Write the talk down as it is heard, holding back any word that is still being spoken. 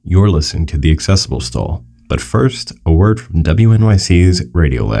You're listening to The Accessible Stall. But first, a word from WNYC's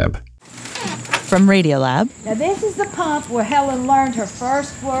Radiolab. From Radiolab. Now this is the pump where Helen learned her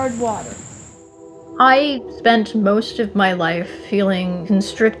first word, water. I spent most of my life feeling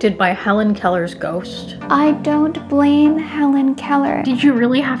constricted by Helen Keller's ghost. I don't blame Helen Keller. Did you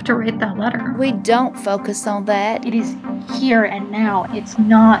really have to write that letter? We don't focus on that. It is here and now. It's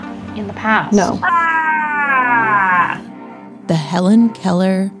not in the past. No. The Helen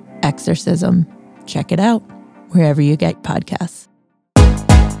Keller Exorcism. Check it out wherever you get podcasts.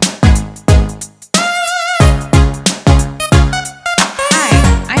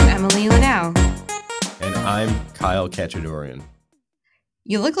 Hi, I'm Emily Liddell. And I'm Kyle Cachadorian.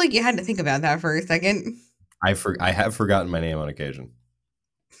 You look like you had to think about that for a second. I have forgotten my name on occasion.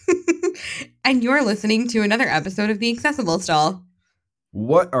 And you're listening to another episode of The Accessible Stall.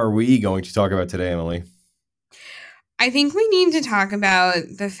 What are we going to talk about today, Emily? I think we need to talk about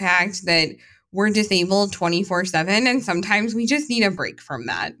the fact that we're disabled 24/7 and sometimes we just need a break from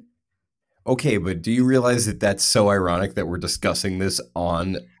that. Okay, but do you realize that that's so ironic that we're discussing this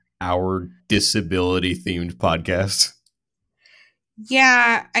on our disability-themed podcast?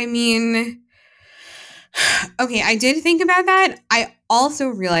 Yeah, I mean, okay, I did think about that. I also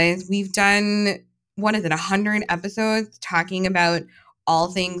realized we've done, 100 episodes talking about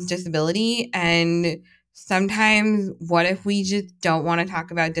all things disability, and sometimes what if we just don't want to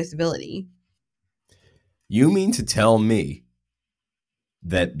talk about disability? You mean to tell me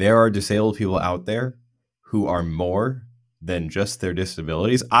that there are disabled people out there who are more than just their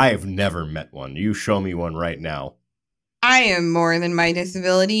disabilities? I've never met one. You show me one right now. I am more than my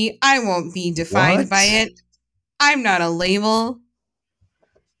disability. I won't be defined by it. I'm not a label.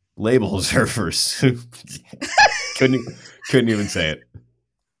 Labels are for couldn't even say it.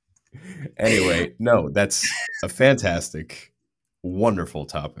 Anyway, no, that's a fantastic, wonderful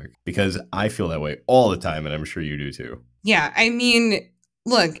topic because I feel that way all the time, and I'm sure you do too. Yeah, I mean,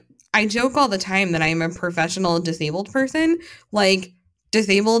 look, I joke all the time that I'm a professional disabled person, like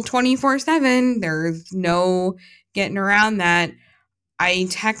disabled 24/7. There's no getting around that. I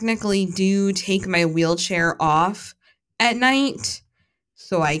technically do take my wheelchair off at night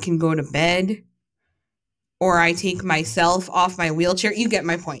so I can go to bed, or I take myself off my wheelchair. You get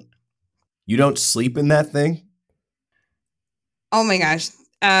my point. You don't sleep in that thing? Oh my gosh.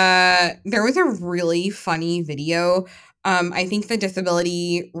 There was a really funny video. I think the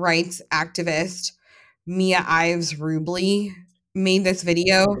disability rights activist Mia Ives Rubley made this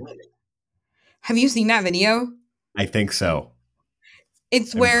video. Have you seen that video? I think so.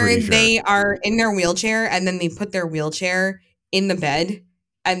 It's I'm where pretty sure. they are in their wheelchair and then they put their wheelchair in the bed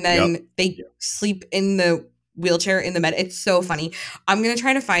and then they sleep in the wheelchair in the bed. It's so funny. I'm going to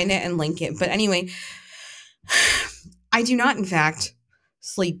try to find it and link it. But anyway, I do not, in fact,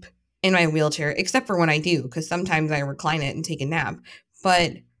 sleep in my wheelchair, except for when I do, because sometimes I recline it and take a nap.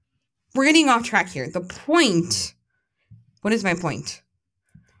 But we're getting off track here. The point, what is my point?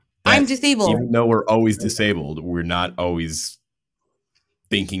 That I'm disabled. Even though we're always disabled, we're not always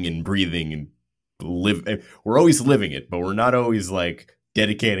thinking and breathing and live. We're always living it, but we're not always like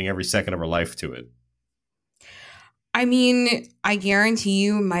dedicating every second of our life to it. I mean, I guarantee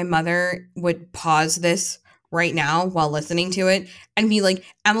you my mother would pause this right now while listening to it and be like,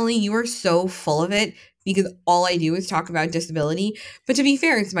 Emily, you are so full of it because all I do is talk about disability. But to be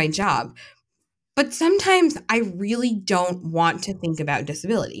fair, it's my job. But sometimes I really don't want to think about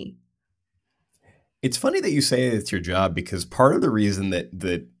disability. It's funny that you say it's your job because part of the reason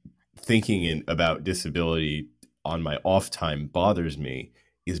that thinking about disability on my off time bothers me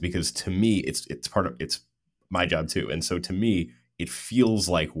is because to me it's my job too. And so to me, it feels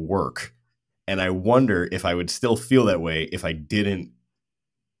like work. And I wonder if I would still feel that way if I didn't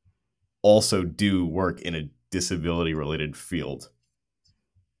also do work in a disability related field.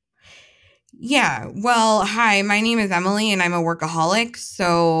 Yeah, well, hi, my name is Emily and I'm a workaholic,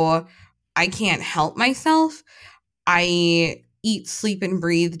 so I can't help myself. I eat, sleep, and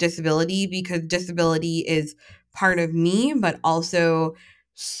breathe disability because disability is part of me, but also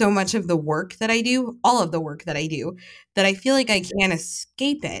so much of the work that I do, all of the work that I do, that I feel like I can't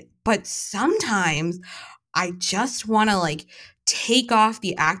escape it. But sometimes I just want to like take off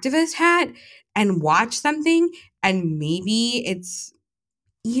the activist hat and watch something, and maybe it's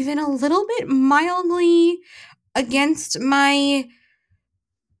even a little bit mildly against my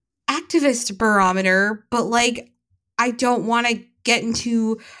activist barometer, but like I don't want to get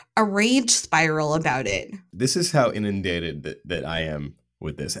into a rage spiral about it. This is how inundated that I am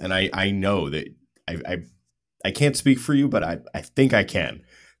with this. And I know that I can't speak for you, but I think I can.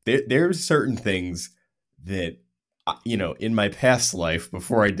 There's certain things that in my past life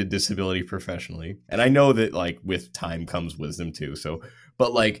before I did disability professionally, and I know that like with time comes wisdom too. So,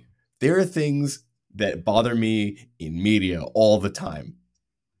 but like there are things that bother me in media all the time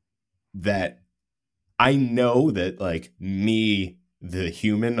that I know that like me, the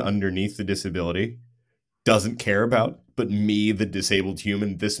human underneath the disability, doesn't care about, but me, the disabled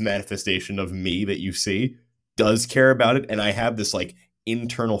human, this manifestation of me that you see, does care about it. And I have this like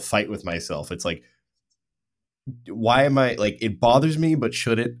internal fight with myself. It's like, why am I like, it bothers me, but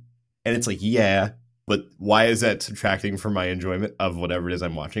should it? And it's like, yeah, but why is that subtracting from my enjoyment of whatever it is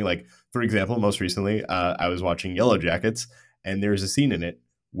I'm watching? Like, for example, most recently, I was watching Yellow Jackets, and there's a scene in it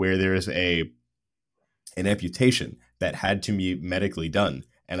where there's an amputation that had to be medically done.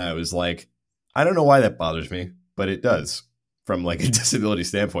 And I was like, I don't know why that bothers me, but it does from like a disability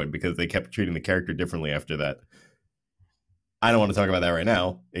standpoint because they kept treating the character differently after that. I don't want to talk about that right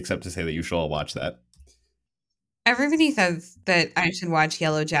now, except to say that you should all watch that. Everybody says that I should watch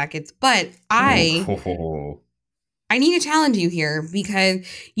Yellow Jackets, but Oh, I need to challenge you here because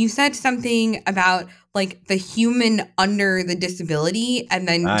you said something about like the human under the disability and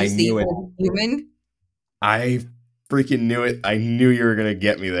then I knew it. disabled human. I freaking knew it. I knew you were going to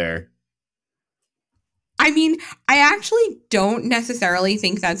get me there. I mean, I actually don't necessarily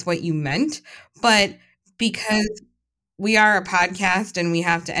think that's what you meant, but because we are a podcast and we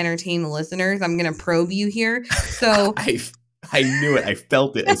have to entertain the listeners, I'm going to probe you here. So, I knew it. I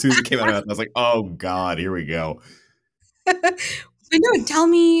felt it as soon as it came out of my mouth. I was like, "Oh God, here we go." but no, tell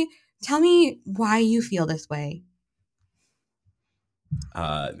me why you feel this way,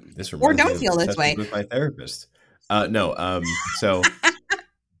 This or reminds me don't of feel this sessions way. with my therapist. No. So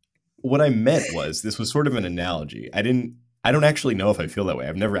what I meant was this was sort of an analogy. I don't actually know if I feel that way.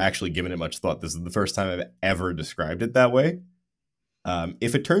 I've never actually given it much thought. This is the first time I've ever described it that way.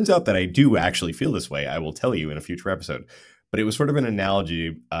 If it turns out that I do actually feel this way, I will tell you in a future episode. But it was sort of an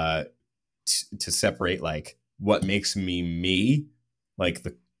analogy to separate like what makes me me, like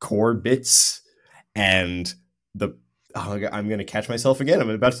the core bits, and the I'm going to catch myself again. I'm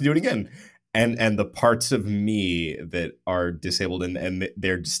about to do it again. And the parts of me that are disabled and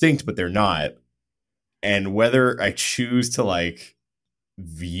they're distinct, but they're not. And whether I choose to like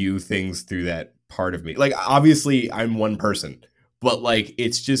view things through that part of me. Like obviously I'm one person, but like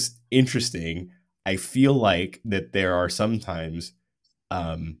it's just interesting. I feel like that there are sometimes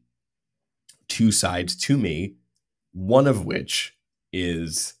um two sides to me, one of which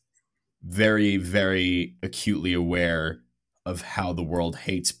is very very acutely aware of how the world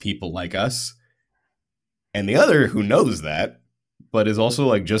hates people like us, and the other who knows that but is also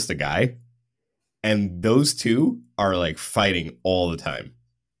like just a guy, and those two are like fighting all the time.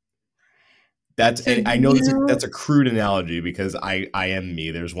 That's So and do I know you that's a crude analogy because I am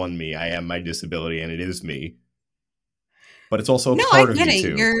me. There's one me. I am my disability, and it is me. But it's also a No, I part of get me it.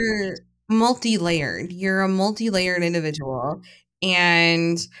 too. You're multi-layered. You're a multi-layered individual.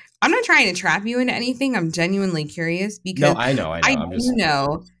 And I'm not trying to trap you into anything. I'm genuinely curious No, because I know, I know. I do I'm just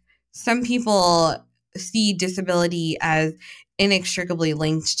know some people see disability as inextricably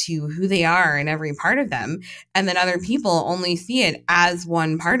linked to who they are and every part of them. And then other people only see it as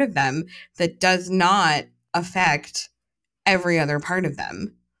one part of them that does not affect every other part of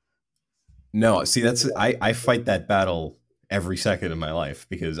them. no. See, that's I fight that battle every second of my life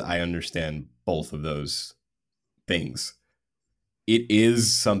because I understand both of those things. It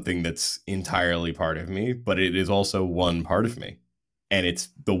is something that's entirely part of me, but it is also one part of me, and it's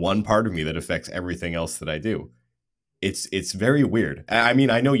the one part of me that affects everything else that I do. It's very weird. I mean,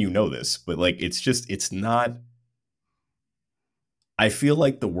 I know you know this, but like it's not. I feel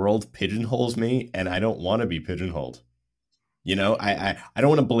like the world pigeonholes me, and I don't want to be pigeonholed. I don't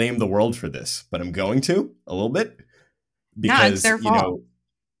want to blame the world for this, but I'm going to a little bit Yeah, it's because their fault.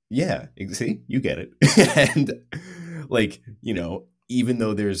 yeah, see, you get it. And like, even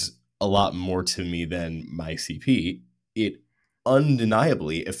though there's a lot more to me than my CP, it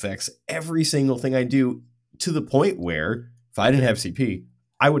undeniably affects every single thing I do, to the point where if I didn't have CP,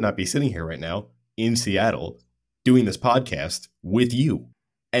 I would not be sitting here right now in Seattle doing this podcast with you.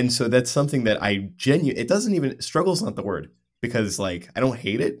 And so that's something that it doesn't even, struggle's not the word, because like I don't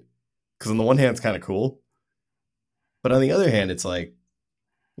hate it, because on the one hand it's kind of cool, but on the other hand it's like,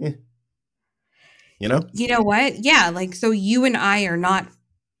 eh, you know? You know what? Yeah, like so you and I are not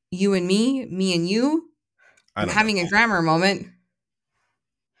you and me and you. I I'm don't know. having a grammar moment.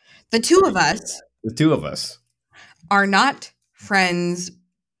 The two of us The two of us. are not friends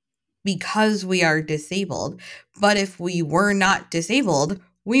because we are disabled. But if we were not disabled,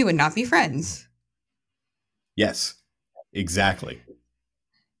 we would not be friends. Yes, exactly.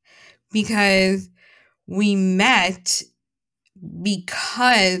 Because we met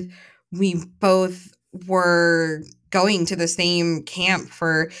because we both were going to the same camp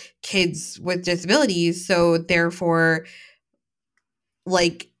for kids with disabilities. So therefore,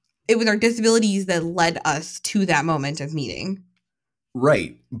 like, it was our disabilities that led us to that moment of meeting.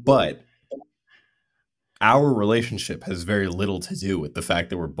 Right. But our relationship has very little to do with the fact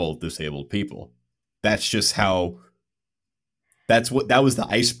that we're both disabled people. That's just how that was the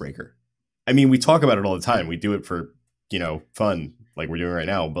icebreaker. I mean, we talk about it all the time. We do it for, fun, like we're doing right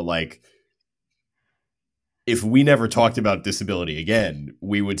now, but like if we never talked about disability again,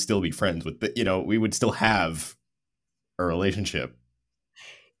 we would still be friends with we would still have a relationship.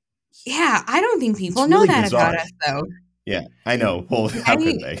 Yeah, I don't think It's people know really that about bizarre. us, though. Yeah, I know. Well, how I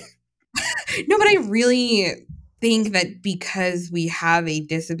could they? no, but I really think that because we have a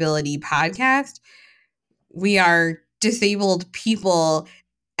disability podcast, we are disabled people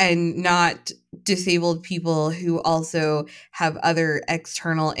and not disabled people who also have other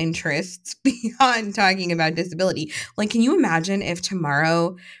external interests beyond talking about disability. Like, can you imagine if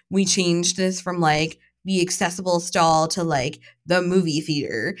tomorrow we changed this from like the accessible stall to like the movie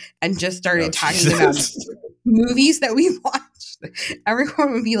theater and just Oh, started talking about Jesus. movies that we watched?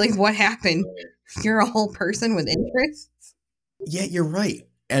 Everyone would be like, what happened? You're a whole person with interests. Yeah, you're right.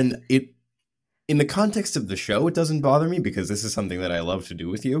 And it in the context of the show, it doesn't bother me because this is something that I love to do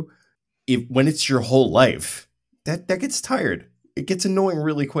with you. If when it's your whole life, that gets tired. It gets annoying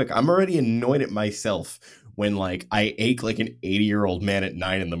really quick. I'm already annoyed at myself when like I ache like an 80-year-old man at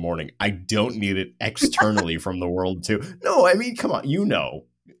 9 in the morning. I don't need it externally from the world too. No, I mean, come on, you know.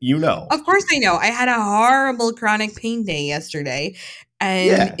 You know. Of course I know. I had a horrible chronic pain day yesterday, and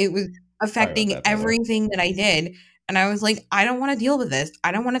Yeah. it was Sorry about affecting that, by the way. everything that I did. And I was like, I don't want to deal with this.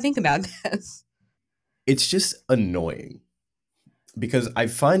 I don't want to think about this. It's just annoying because I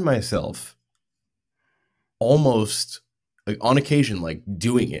find myself almost like, on occasion like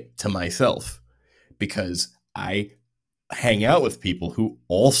doing it to myself because I hang out with people who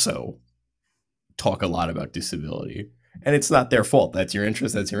also talk a lot about disability. And it's not their fault. That's your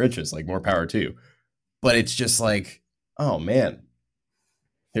interest. That's your interest. Like, more power to you. But it's just like, oh man,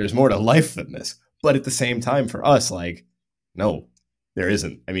 there's more to life than this. But at the same time, for us, like, no, there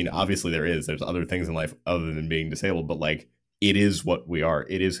isn't. I mean, obviously there is. There's other things in life other than being disabled, but like, it is what we are.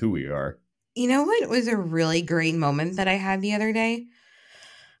 It is who we are. You know what was a really great moment that I had the other day?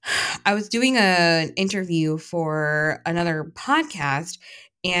 I was doing an interview for another podcast,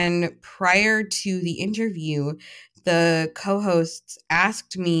 and prior to the interview, the co-hosts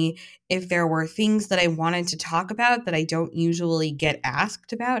asked me if there were things that I wanted to talk about that I don't usually get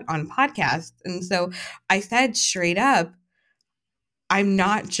asked about on podcasts. And so I said straight up, I'm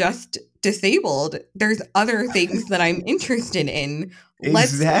not just disabled. There's other things that I'm interested in.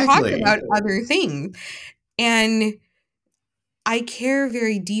 Let's talk Exactly. about other things. And I care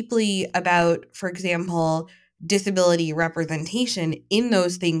very deeply about, for example, disability representation in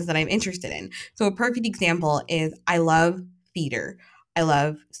those things that I'm interested in. So, a perfect example is I love theater. I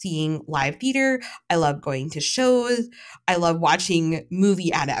love seeing live theater. I love going to shows. I love watching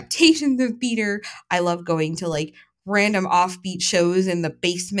movie adaptations of theater. I love going to like random offbeat shows in the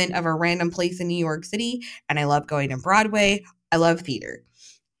basement of a random place in New York City. And I love going to Broadway. I love theater.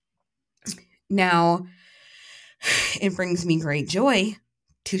 Now, it brings me great joy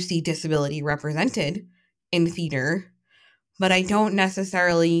to see disability represented in theater, but I don't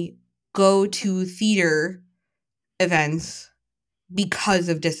necessarily go to theater events because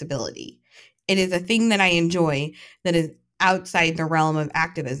of disability. It is a thing that I enjoy that is outside the realm of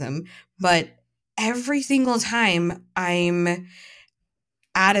activism, but every single time I'm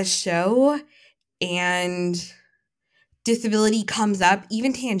at a show and disability comes up,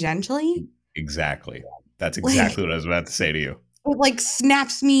 even tangentially, Exactly. That's like exactly what I was about to say to you. it like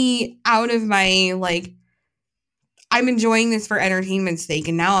snaps me out of my like I'm enjoying this for entertainment's sake.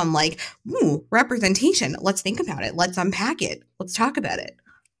 And now I'm like, ooh, representation. Let's think about it. Let's unpack it. Let's talk about it.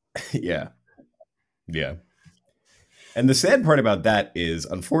 Yeah. Yeah. And the sad part about that is,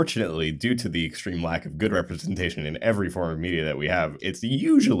 unfortunately, due to the extreme lack of good representation in every form of media that we have, it's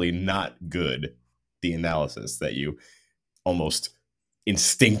usually not good, the analysis that you almost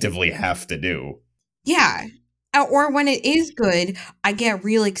instinctively have to do. Yeah. Or when it is good, I get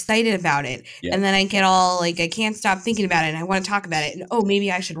real excited about it. Yeah. And then I get all like, I can't stop thinking about it. And I want to talk about it. And oh,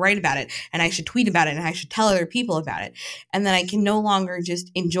 maybe I should write about it. And I should tweet about it. And I should tell other people about it. And then I can no longer just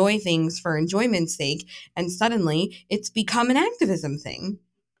enjoy things for enjoyment's sake. And suddenly it's become an activism thing.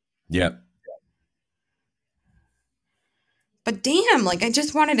 Yeah. But damn, like I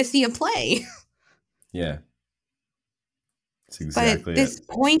just wanted to see a play. Yeah. That's But exactly it. this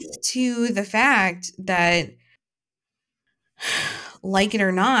points to the fact that, like it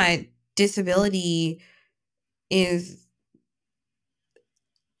or not, disability is,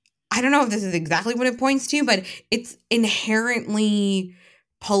 I don't know if this is exactly what it points to, but it's inherently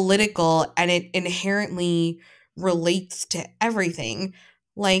political and it inherently relates to everything.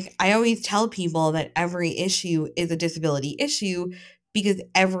 Like, I always tell people that every issue is a disability issue because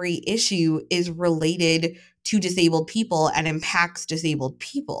every issue is related to disabled people and impacts disabled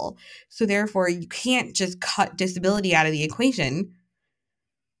people. So, therefore, you can't just cut disability out of the equation.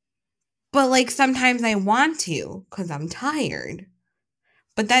 But, like, sometimes I want to because I'm tired.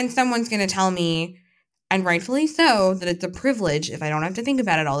 But then someone's going to tell me, and rightfully so, that it's a privilege if I don't have to think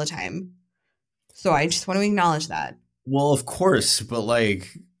about it all the time. So I just want to acknowledge that. Well, of course, but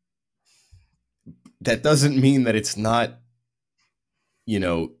like that doesn't mean that it's not, you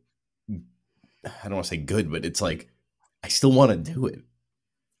know, I don't want to say good, but it's like I still want to do it.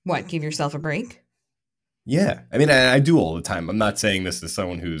 What, give yourself a break? Yeah. I mean, I do all the time. I'm not saying this as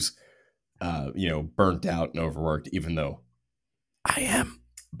someone who's, burnt out and overworked, even though I am.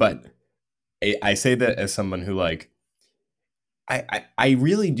 But I say that as someone who, like, I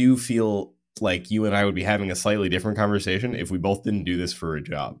really do feel like you and I would be having a slightly different conversation if we both didn't do this for a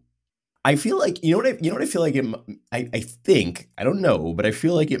job. I feel like you know what I feel like I think I don't know, but I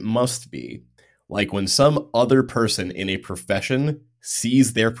feel like it must be like when some other person in a profession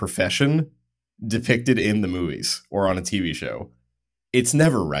sees their profession depicted in the movies or on a TV show. It's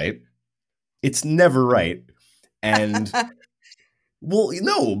never right. It's never right. And well,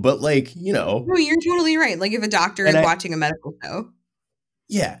 no, but like, No, you're totally right. Like if a doctor and is I watching a medical show.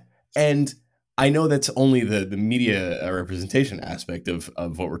 yeah, and I know that's only the media representation aspect of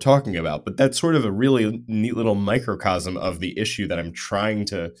what we're talking about, but that's sort of a really neat little microcosm of the issue that I'm trying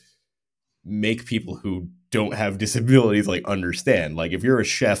to make people who don't have disabilities like understand. Like if you're a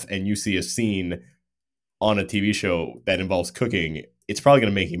chef and you see a scene on a TV show that involves cooking, it's probably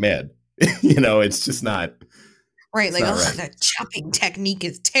going to make you mad. It's just not. Right, It's like, not oh, right. the chopping technique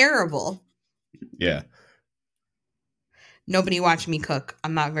is terrible. Yeah, Nobody watch me cook.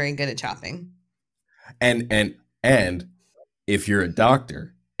 I'm not very good at chopping. and if you're a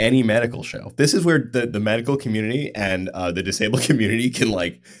doctor, any medical show, this is where the medical community and the disabled community can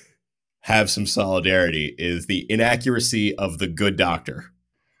like have some solidarity. Is the inaccuracy of the good doctor.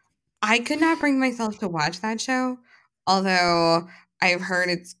 I could not bring myself to watch that show, although I've heard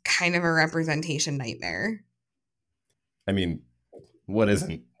it's kind of a representation nightmare. I mean, what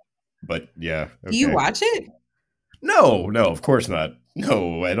isn't? But yeah, Do you okay. watch it? No, no, of course not.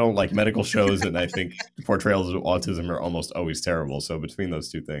 No, I don't like medical shows, and I think portrayals of autism are almost always terrible. So between those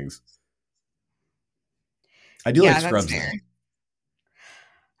two things, I do like Yeah, that's Scrubs fair.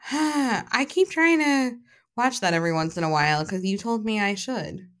 though. I keep trying to watch that every once in a while because you told me I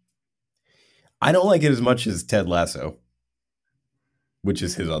should. I don't like it as much as Ted Lasso, which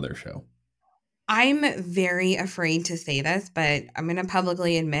is his other show. I'm very afraid to say this, but I'm going to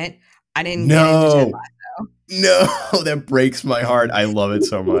publicly admit I didn't get into Ted No, Lasso. no, that breaks my heart. I love it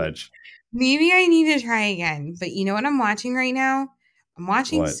so much. Maybe I need to try again, but you know what I'm watching right now? I'm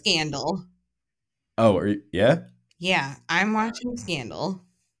watching What? Scandal. Oh, yeah? Yeah, I'm watching Scandal,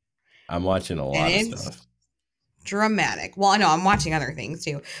 I'm watching a and lot of it's stuff. dramatic. Well, no, I'm watching other things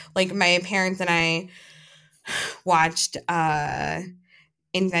too. Like my parents and I watched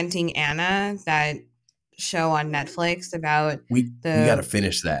Inventing Anna, that show on Netflix about We got to the,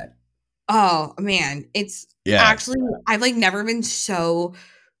 finish that. oh man, it's Yeah. actually, I've like never been so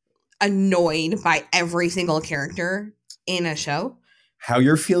annoyed by every single character in a show. How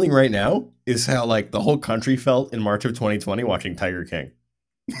you're feeling right now is how like the whole country felt in March of 2020 watching Tiger King.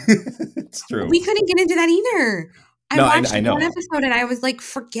 It's true. We couldn't get into that either. I No, watched I one know. episode and I was like,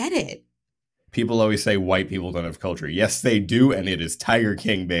 forget it. People always say white people don't have culture. Yes, they do, and it is Tiger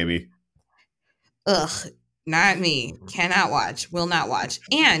King, baby. Ugh, not me. Cannot watch. Will not watch.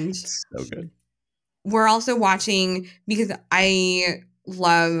 And So good. we're also watching, because I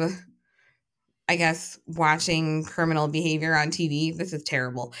love, I guess, watching criminal behavior on TV. This is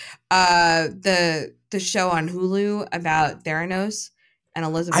terrible. The show on Hulu about Theranos and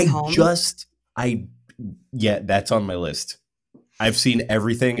Elizabeth I Holmes. just I Yeah, that's on my list. I've seen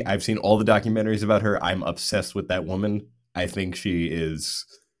everything. I've seen all the documentaries about her. I'm obsessed with that woman. I think she is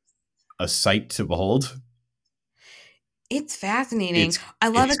a sight to behold. It's fascinating. I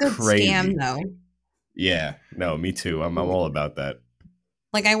love a It's good scam crazy. though. Yeah, no, me too. I'm all about that.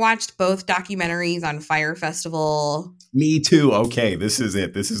 Like I watched both documentaries on Fire Festival. Me too. Okay, this is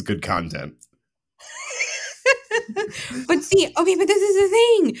it. This is good content. But see, okay, but this is the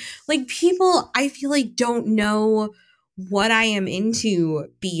thing. Like people, I feel like don't know what I am into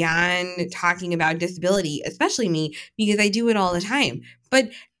beyond talking about disability, especially me, because I do it all the time. But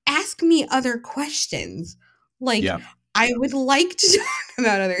ask me other questions. Like, Yeah. I would like to talk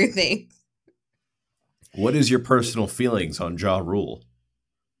about other things. What is your personal feelings on Ja Rule?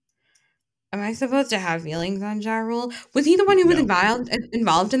 Am I supposed to have feelings on Ja Rule? Was he the one who was No.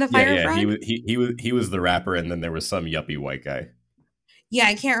 involved in the Yeah, fire yeah. fraud? He was the rapper, and then there was some yuppie white guy. Yeah,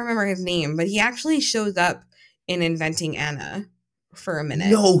 I can't remember his name, but he actually shows up in Inventing Anna for a minute.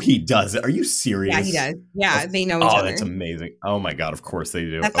 No, he doesn't. Are you Yeah, he serious? does. Yeah, they know each Oh, other. that's amazing. Oh my god, of course they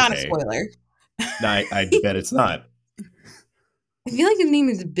do. That's not a Okay. spoiler. No, I bet it's not. I feel like his name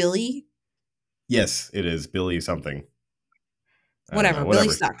is Billy. Yes, it is Billy something. I don't know. Whatever, Billy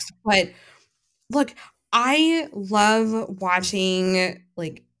Whatever. sucks. But look, I love watching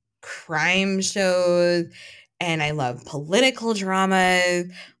like crime shows and I love political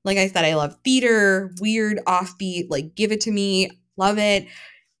dramas. Like I said, I love theater, weird, offbeat, like give it to me, love it.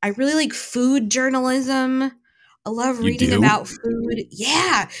 I really like food journalism. I love You reading do? about food.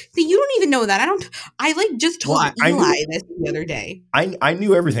 Yeah. See, you don't even know that. I like just Well, told I Eli knew this the other day. I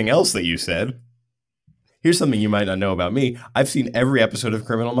knew everything else that you said. Here's something you might not know about me. I've seen every episode of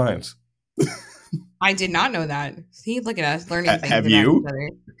Criminal Minds. I did not know that. See, look at us learning things Have about each you? other.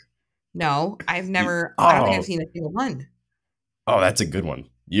 No, I don't think I've Oh, seen a single one. oh, that's a good one.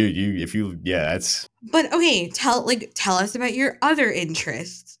 If you, yeah, that's. But okay, tell us about your other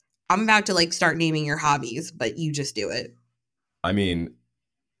interests. I'm about to like start naming your hobbies, but you just do it. I mean,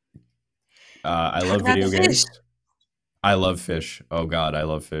 I Talk love about the video fish. games. I love fish. Oh God, I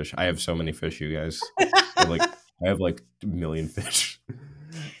love fish. I have so many fish, you guys. I have like a million fish.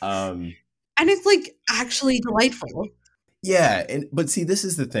 um, And it's like actually delightful. yeah, but see, this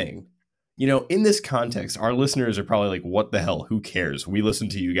is the thing. You know, in this context, our listeners are probably like, "What the hell? Who cares? We listen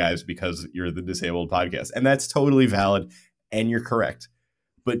to you guys because you're the Disabled Podcast," and that's totally valid, and you're correct.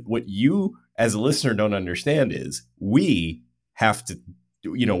 But what you, as a listener, don't understand is we have to,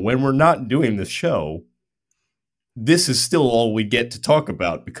 you know, when we're not doing this show, this is still all we get to talk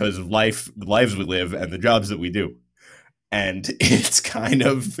about because of the lives we live, and the jobs that we do. And it's kind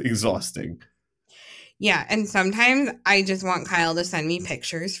of exhausting. Yeah, and sometimes I just want Kyle to send me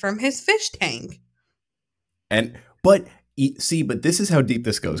pictures from his fish tank. But this is how deep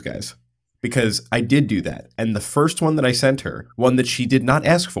this goes, guys. Because I did do that. And the first one that I sent her, one that she did not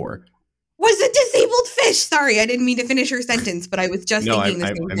ask for, Was a disabled fish. Sorry, I didn't mean to finish her sentence, but I was just no, thinking the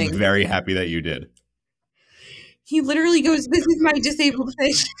same I'm thing. very happy that you did. He literally goes, "This is my disabled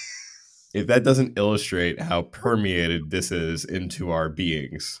fish." If that doesn't illustrate how permeated this is into our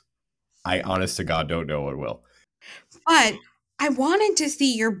beings, I honest to God don't know what will. But I wanted to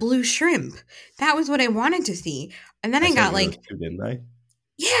see your blue shrimp. That was what I wanted to see. And then I I sent got you those like, two, didn't I?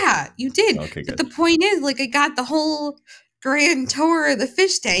 yeah, you did. Okay, But good. the point is, like, I got the whole grand tour of the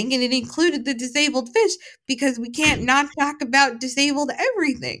fish tank and it included the disabled fish because we can't not talk about disabled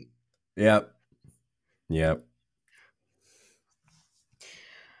everything. Yep. Yep.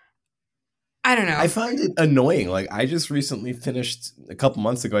 I don't know. I find it annoying. Like, I just recently finished, a couple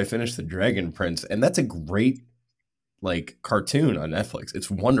months ago, I finished The Dragon Prince, and that's a great, like, cartoon on Netflix.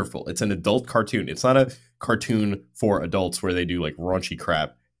 It's wonderful. It's an adult cartoon. It's not a cartoon for adults where they do, like, raunchy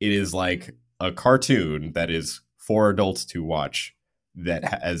crap. It is, like, a cartoon that is for adults to watch that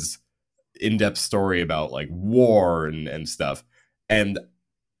has in-depth story about, like, war and stuff. And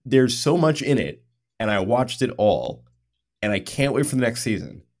there's so much in it, and I watched it all, and I can't wait for the next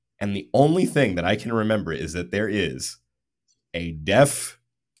season. And the only thing that I can remember is that there is a deaf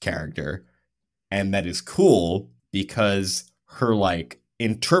character, and that is cool because her like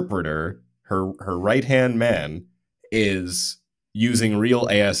interpreter, her right-hand man, is using real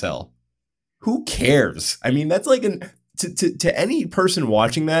ASL. Who cares? I mean, that's like to any person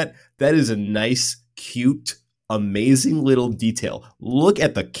watching that, that is a nice, cute, amazing little detail. Look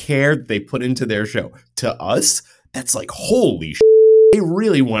at the care they put into their show. To us, that's like, holy shit. They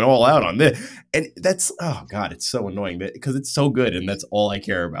really went all out on this. And that's, oh God, it's so annoying because it's so good and that's all I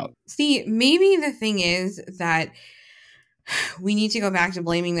care about. See, maybe the thing is that we need to go back to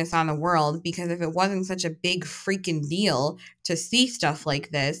blaming this on the world because if it wasn't such a big freaking deal to see stuff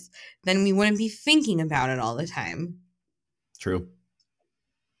like this, then we wouldn't be thinking about it all the time. True.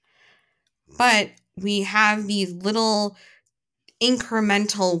 But we have these little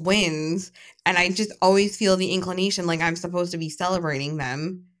incremental wins, and I just always feel the inclination like I'm supposed to be celebrating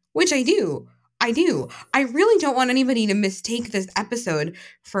them, which I do. I do. I really don't want anybody to mistake this episode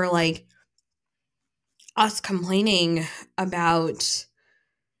for like us complaining about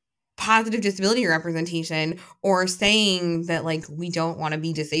positive disability representation or saying that like we don't want to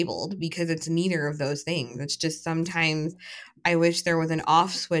be disabled, because it's neither of those things. It's just sometimes I wish there was an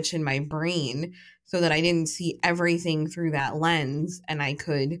off switch in my brain so that I didn't see everything through that lens and I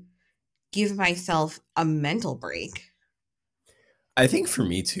could give myself a mental break. I think for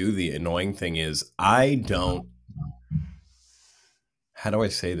me too, the annoying thing is I don't. How do I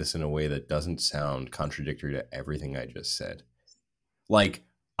say this in a way that doesn't sound contradictory to everything I just said? Like,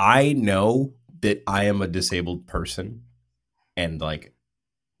 I know that I am a disabled person, and like,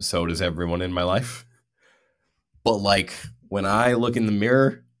 so does everyone in my life. But like, when I look in the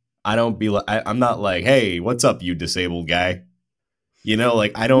mirror, I don't be like, I'm not like, hey, what's up, you disabled guy? You know,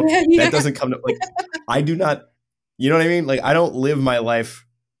 like, I don't, Yeah, that yeah. doesn't come to, like, I do not, you know what I mean? Like, I don't live my life.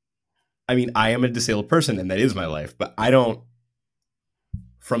 I mean, I am a disabled person and that is my life, but I don't,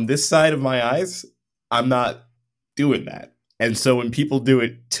 from this side of my eyes, I'm not doing that. And so when people do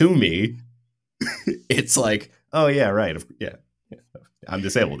it to me, it's like, oh yeah, right, yeah, yeah, I'm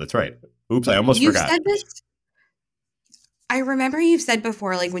disabled. That's right. Oops, I almost You've forgot. said this. I remember you've said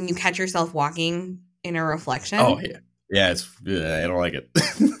before, like when you catch yourself walking in a Oh reflection. yeah, yeah. I don't like it.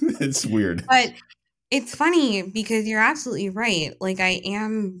 It's weird. But it's funny because you're absolutely right. Like I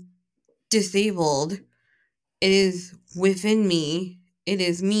am disabled. It is within me. It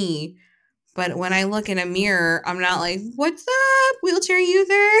is me. But when I look in a mirror, I'm not like, "What's up, wheelchair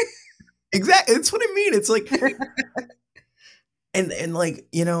user?" Exactly. It's what I mean. It's like, and like,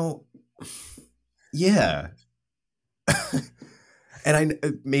 yeah. And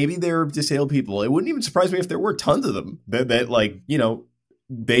maybe there are disabled people. It wouldn't even surprise me if there were tons of them that like,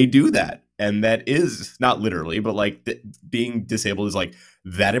 they do that. And that is not literally, but like being disabled is like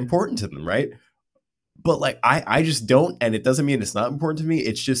that important to them, right? But like I just don't, and it doesn't mean it's not important to me.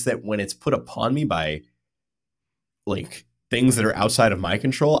 It's just that when it's put upon me by like things that are outside of my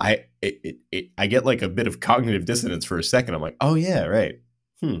control, I get like a bit of cognitive dissonance for a second. I'm like, oh yeah, right.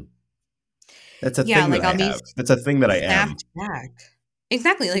 That's a Yeah, thing that like I I'll be have. That's a thing that I am. snapped back.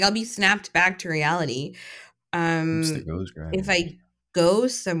 Exactly, like I'll be snapped back to reality. Oops, there Um, goes if gravity. I go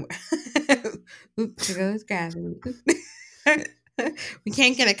somewhere, oops, there goes gravity. We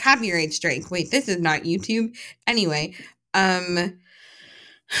can't get a copyright strike. Wait, this is not YouTube. Anyway, um,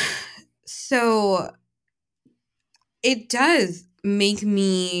 so it does make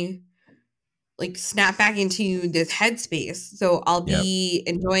me like snap back into this headspace. So I'll Yep. be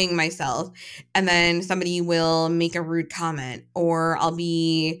enjoying myself and then somebody will make a rude comment, or I'll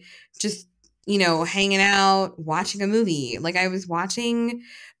be just, hanging out, watching a movie. Like I was watching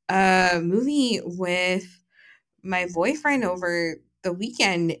a movie with my boyfriend over the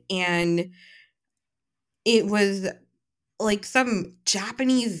weekend and it was like some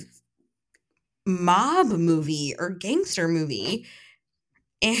Japanese mob movie or gangster movie.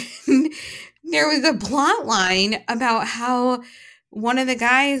 And there was a plot line about how one of the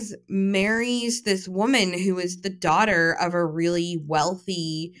guys marries this woman who is the daughter of a really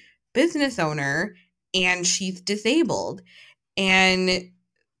wealthy business owner and she's disabled. And,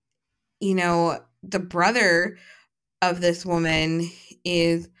 the brother of this woman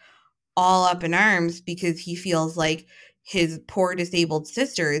is all up in arms because he feels like his poor disabled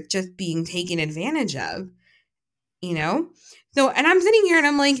sister is just being taken advantage of, you know? So, and I'm sitting here and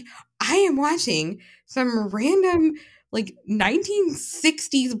I'm like, I am watching some random like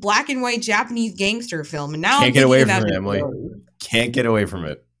 1960s black and white Japanese gangster film. And now I'm Can't get thinking away about from it, Emily. disability. Can't get away from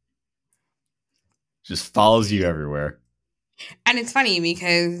it. Just follows you everywhere. And it's funny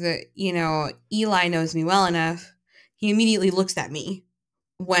because, Eli knows me well enough. He immediately looks at me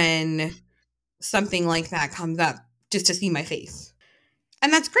when something like that comes up just to see my face.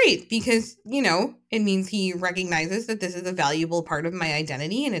 And that's great because, it means he recognizes that this is a valuable part of my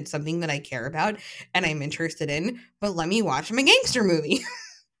identity and it's something that I care about and I'm interested in. But let me watch my gangster movie.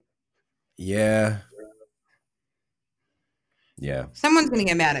 Yeah. Yeah. Someone's going to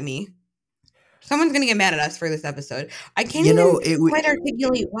get mad at me. Someone's going to get mad at us for this episode. I can't You know, even it quite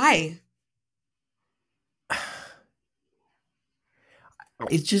articulate why.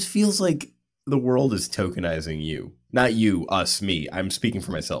 just feels like the world is tokenizing you. Not you, us, me. I'm speaking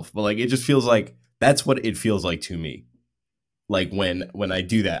for myself. But like it just feels like that's what it feels like to me. Like when I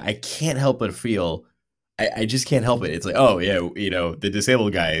do that, I can't help but feel I just can't help it. It's like, oh yeah, the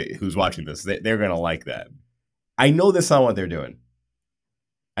disabled guy who's watching this, they're gonna like that. I know that's not what they're doing.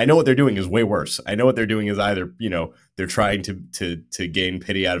 I know what they're doing is way worse. I know what they're doing is either, they're trying to gain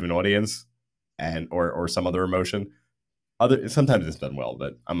pity out of an audience and or some other emotion. Sometimes it's done well,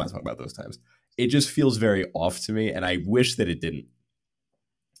 but I'm not talking about those times. It just feels very off to me, and I wish that it didn't.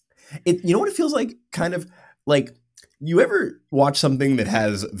 You know what it feels like? Kind of like You ever watch something that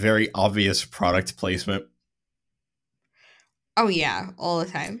has very obvious product placement? Oh yeah, all the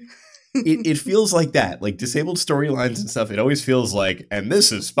time. It feels like that, like disabled storylines and stuff. It always feels like, and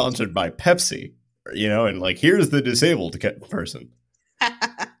this is sponsored by Pepsi, and like here's the disabled person, and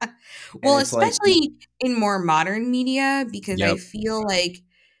Well, it's like, especially in more modern media, because I yep, feel like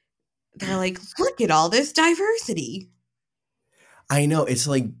they're like, look at all this diversity. I know. It's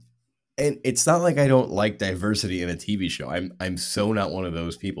like, and it's not like I don't like diversity in a TV show. I'm so not one of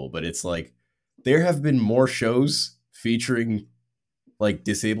those people, but it's like there have been more shows featuring like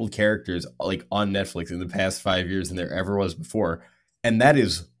disabled characters like on Netflix in the past 5 years than there ever was before, and that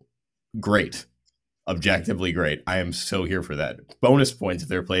is great, objectively great. I am so here for that. Bonus points if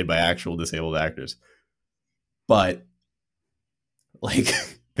they're played by actual disabled actors, but like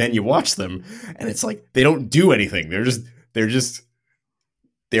then you watch them and it's like they don't do anything. They're just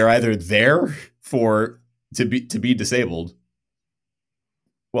they're either there for to be disabled.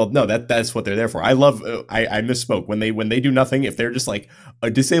 Well, no, that's what they're there for. I love. I misspoke when they do nothing. If they're just like a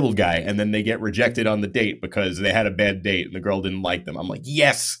disabled guy and then they get rejected on the date because they had a bad date and the girl didn't like them, I'm like,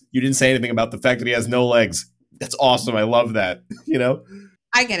 yes, you didn't say anything about the fact that he has no legs. That's awesome. I love that.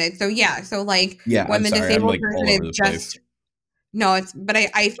 I get it. So yeah, so like Yeah. when I'm the sorry. I'm disabled like person all is over the place. just no, it's but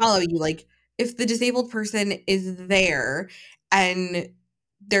I follow you. Like if the disabled person is there and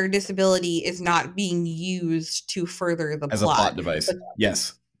their disability is not being used to further the As a plot, plot device. but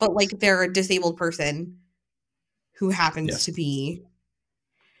Yes. but like they're a disabled person who happens to Yes. be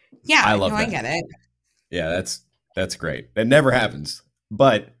I yeah, no, love I that. get it. Yeah. That's great. That never happens.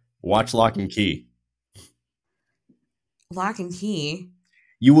 But watch Lock and Key. Lock and Key.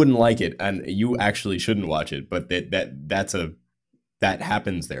 You wouldn't like it, and you actually shouldn't watch it. But that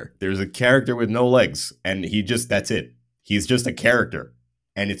happens there. There's a character with no legs, and that's it. He's just a character,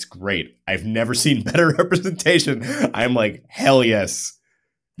 and it's great. I've never seen better representation. I'm like, hell yes.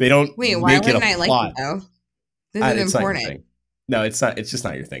 They don't Wait, why make it a wouldn't I like it plot. though? This is It's not your important. thing. No, it's not. It's just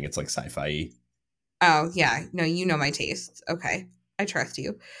not your thing. It's like sci-fi. Oh, yeah. No, you know my tastes. Okay. I trust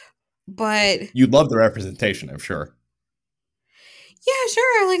you. But You'd love the representation, I'm sure. yeah,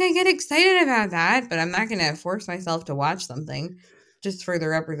 sure. Like I get excited about that, but I'm not going to force myself to watch something just for the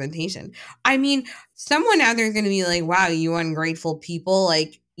representation. I mean, someone out there is going to be like, wow, you ungrateful people.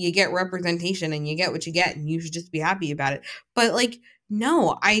 Like you get representation and you get what you get and you should just be happy about it. But like,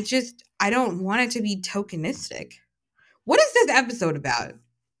 no, I don't want it to be tokenistic. What is this episode about?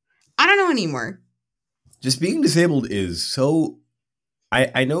 I don't know anymore. Just being disabled is so.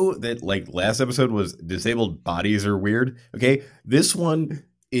 I know that like last episode was disabled bodies are weird. Okay, this one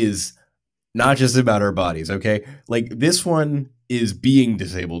is not just about our bodies, okay? Like this one is being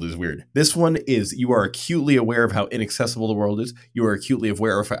disabled is weird. This one is you are acutely aware of how inaccessible the world is. You are acutely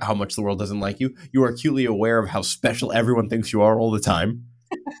aware of how much the world doesn't like you. You are acutely aware of how special everyone thinks you are all the time.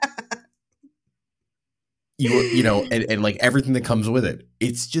 And like everything that comes with it.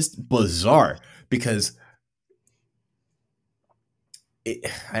 It's just bizarre because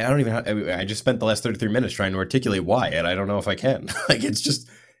I don't even. I just spent the last 33 minutes trying to articulate why, and I don't know if I can. Like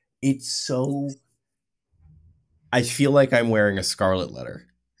it's so. I feel like I'm wearing a scarlet letter.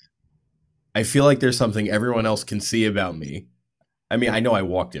 I feel like there's something everyone else can see about me. I mean, I know I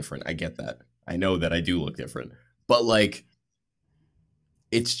walk different. I get that. I know that I do look different. But like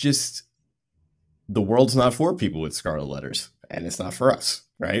it's just the world's not for people with scarlet letters and it's not for us,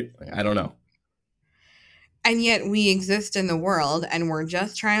 right? Like, I don't know. And yet we exist in the world and we're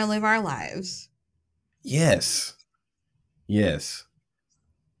just trying to live our lives. Yes. Yes.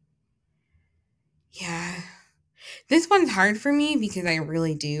 Yeah. This one's hard for me because I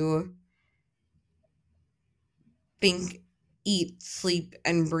really do think, eat, sleep,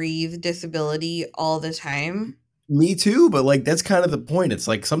 and breathe disability all the time. Me too, but like that's kind of the point. It's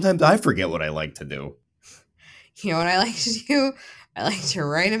like sometimes I forget what I like to do. You know what I like to do? I like to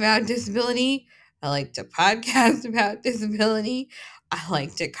write about disability. I like to podcast about disability. I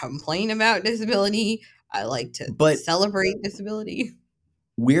like to complain about disability. I like to But celebrate disability.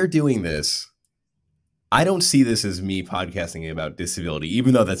 we're doing this. I don't see this as me podcasting about disability,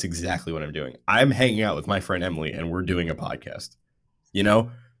 even though that's exactly what I'm doing. I'm hanging out with my friend Emily and we're doing a podcast. You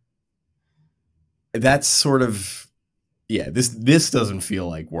know? That's sort of this doesn't feel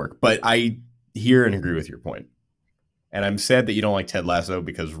like work, but I hear and agree with your point. And I'm sad that you don't like Ted Lasso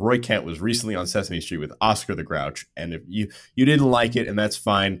because Roy Kent was recently on Sesame Street with Oscar the Grouch, and if you didn't like it, and that's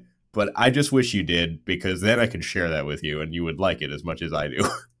fine. But I just wish you did because then I could share that with you, and you would like it as much as I do.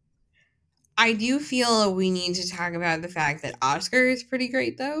 I do feel we need to talk about the fact that Oscar is pretty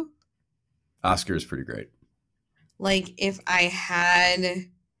great, though. Oscar is pretty great. Like, if I had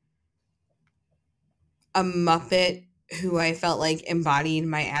a Muppet who I felt like embodied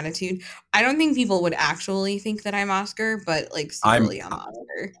my attitude. I don't think people would actually think that I'm Oscar, but like I'm secretly I'm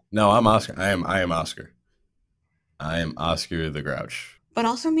Oscar. no, I'm Oscar. I am Oscar. I am Oscar the Grouch. But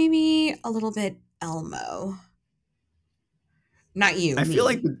also maybe a little bit Elmo. Not you, I feel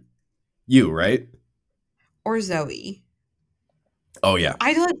like me. you, right? Or Zoe. Oh yeah,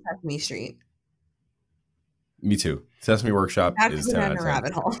 I like Sesame Street. me too. Sesame Workshop Not to is go 10 down out a of 10.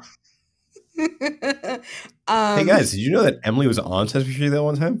 rabbit hole. Hey um, guys, did you know that Emily was on Sesame Street that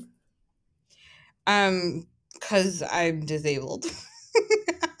one time? because I'm disabled.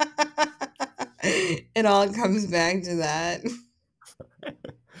 It all comes back to that.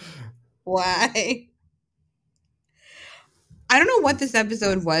 Why? I don't know what this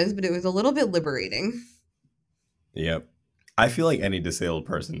episode was, but it was a little bit liberating. Yep. I feel like any disabled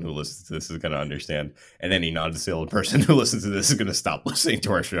person who listens to this is going to understand, and any non-disabled person who listens to this is going to stop listening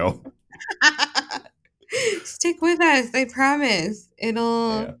to our show. Stick with us. I promise. Yeah.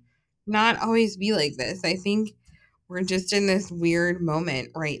 It'll not always be like this. I think we're just in this weird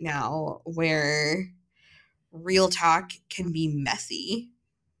moment right now where real talk can be messy.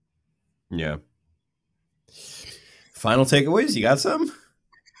 Yeah. Final takeaways? You got some?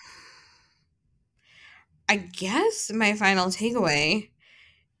 I guess my final takeaway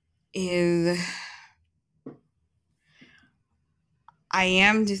is I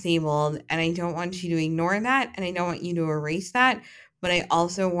am disabled and I don't want you to ignore that and I don't want you to erase that, but I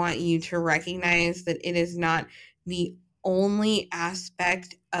also want you to recognize that it is not the only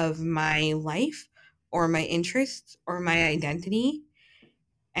aspect of my life or my interests or my identity.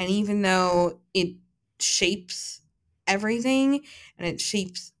 And even though it shapes everything and it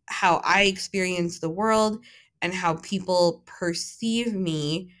shapes how I experience the world and how people perceive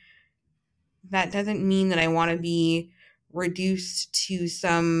me, that doesn't mean that I want to be reduced to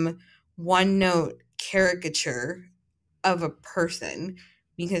some one note caricature of a person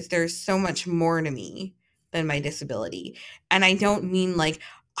because there's so much more to me than my disability. And I don't mean like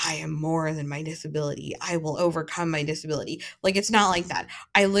I am more than my disability. I will overcome my disability. Like it's not like that.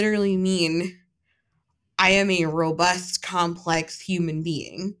 I literally mean I am a robust, complex human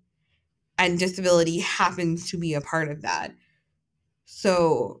being and disability happens to be a part of that.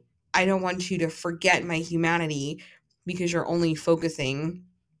 So I don't want you to forget my humanity because you're only focusing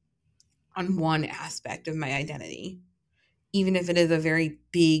on one aspect of my identity, even if it is a very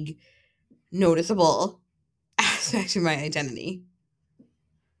big, noticeable aspect of my identity.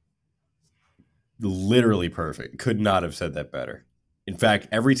 Literally perfect. Could not have said that better. In fact,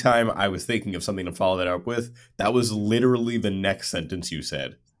 every time I was thinking of something to follow that up with, that was literally the next sentence you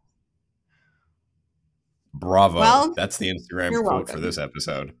said. Bravo. Well, That's the Instagram you're quote for welcome. this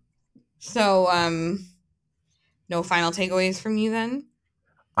episode. So, no final takeaways from you then?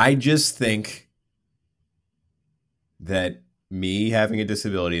 I just think that me having a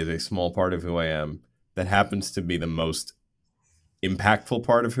disability is a small part of who I am. That happens to be the most impactful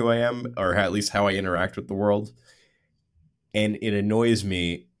part of who I am, or at least how I interact with the world. And it annoys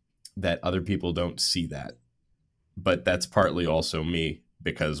me that other people don't see that. But that's partly also me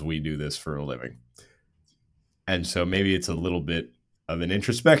because we do this for a living. And so maybe it's a little bit of an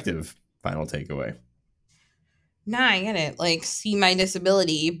introspective final takeaway. Nah, I get it. Like, see my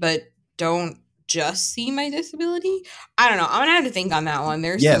disability, but don't just see my disability. I don't know. I'm gonna have to think on that one.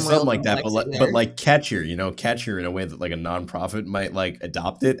 There's Yeah, some real something like that, complexity but there. like catchier, catchier in a way that like a nonprofit might like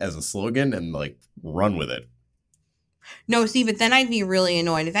adopt it as a slogan and like run with it. No, see, but then I'd be really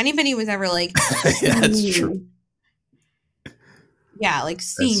annoyed if anybody was ever like, see That's true. me. Yeah, like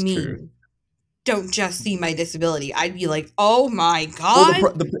see That's true. me. Don't just see my disability. I'd be like, oh my Well,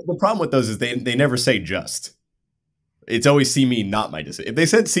 god. the problem with those is they never say just. It's always see me, not my disability. If they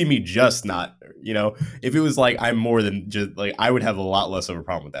said see me, just not, if it was like I'm more than just like, I would have a lot less of a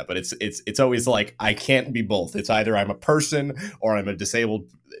problem with that. But it's always like I can't be both. It's either I'm a person or I'm a disabled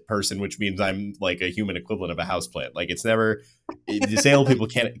person, which means I'm like a human equivalent of a houseplant. Like it's never disabled people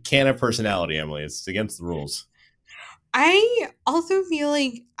can't have personality. Emily, it's against the rules. I also feel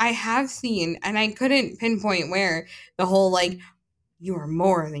like I have seen, and I couldn't pinpoint where, the whole like, you are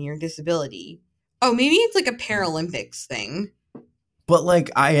more than your disability. Oh, maybe it's like a Paralympics thing. But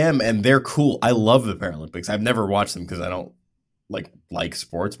like I am, and they're cool. I love the Paralympics. I've never watched them because I don't like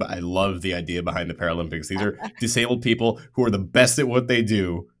sports, but I love the idea behind the Paralympics. These are disabled people who are the best at what they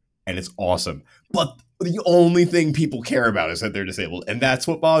do, and it's awesome. But the only thing people care about is that they're disabled, and that's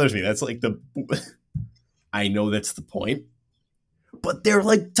what bothers me. That's like I know that's the point, but they're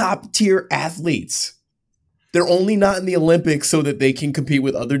like top tier athletes. They're only not in the Olympics so that they can compete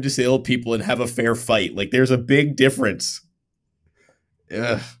with other disabled people and have a fair fight. Like there's a big difference.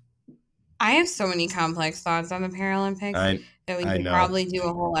 Ugh. I have so many complex thoughts on the Paralympics that we I could know. probably do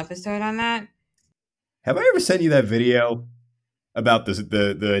a whole episode on that. Have I ever sent you that video about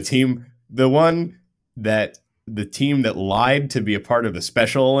the team, the one that the team that lied to be a part of the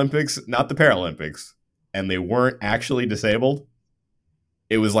Special Olympics, not the Paralympics, and they weren't actually disabled?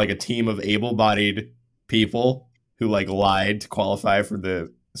 It was like a team of able-bodied people who like lied to qualify for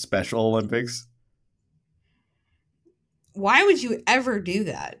the Special Olympics. Why would you ever do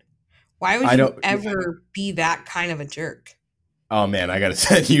that? Why would I you don't. ever be that kind of a jerk? Oh man, I gotta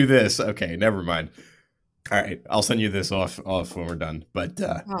send you this. Okay, never mind. All right, I'll send you this off when we're done. But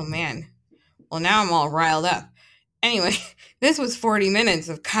Oh man. Well, now I'm all riled up. Anyway, this was 40 minutes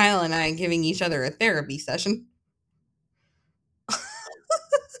of Kyle and I giving each other a therapy session.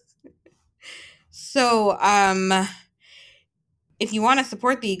 So, if you want to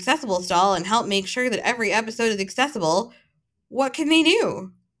support the Accessible Stall and help make sure that every episode is accessible, what can they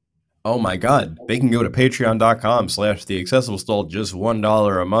do? oh my God, they can go to patreon.com/theaccessiblestall. Just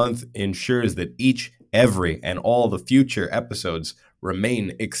 $1 a month ensures that each, every, and all the future episodes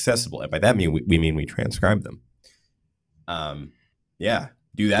remain accessible. And by that we mean we transcribe them. Yeah,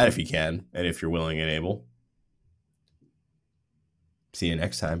 do that if you can, and if you're willing and able. See you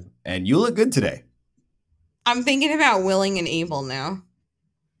next time. And you look good today. I'm thinking about willing and able now.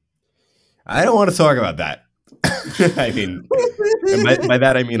 I don't want to talk about that. I mean, by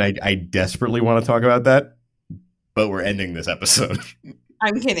that I mean I desperately want to talk about that, but we're ending this episode.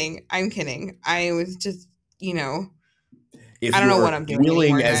 I'm kidding. I was just, If I don't know you're what I'm doing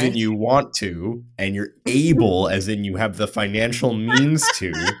willing anymore, as in guys. you want to, and you're able as in you have the financial means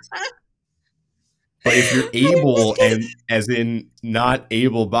to, but if you're able and as in not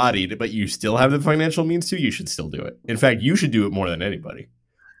able-bodied, but you still have the financial means to, you should still do it. In fact, you should do it more than anybody.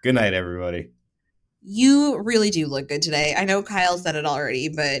 Good night, everybody. You really do look good today. I know Kyle said it already,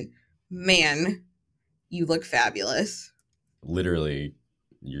 but man, you look fabulous. Literally,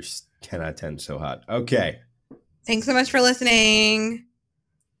 you're 10 out of 10 so hot. Okay. Thanks so much for listening.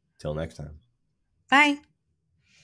 Till next time. Bye.